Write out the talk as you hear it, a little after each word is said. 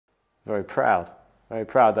very proud. Very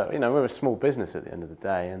proud that, we're a small business at the end of the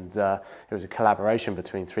day, and it was a collaboration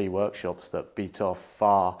between 3 workshops that beat off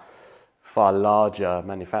far larger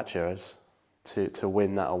manufacturers to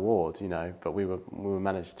win that award, but we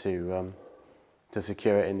managed to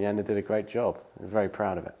secure it in the end and did a great job. I'm very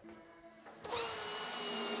proud of it.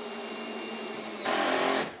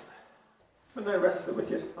 But no rest of the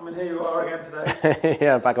wicked. I mean, here you are again today.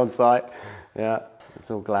 Yeah, back on site. Yeah,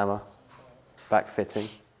 it's all glamour. Back fitting.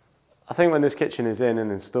 I think when this kitchen is in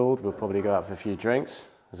and installed, we'll probably go out for a few drinks.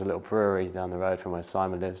 There's a little brewery down the road from where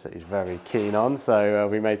Simon lives that he's very keen on, so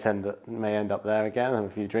we may end up there again and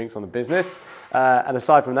have a few drinks on the business. And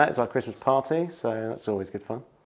aside from that, it's our Christmas party, so that's always good fun.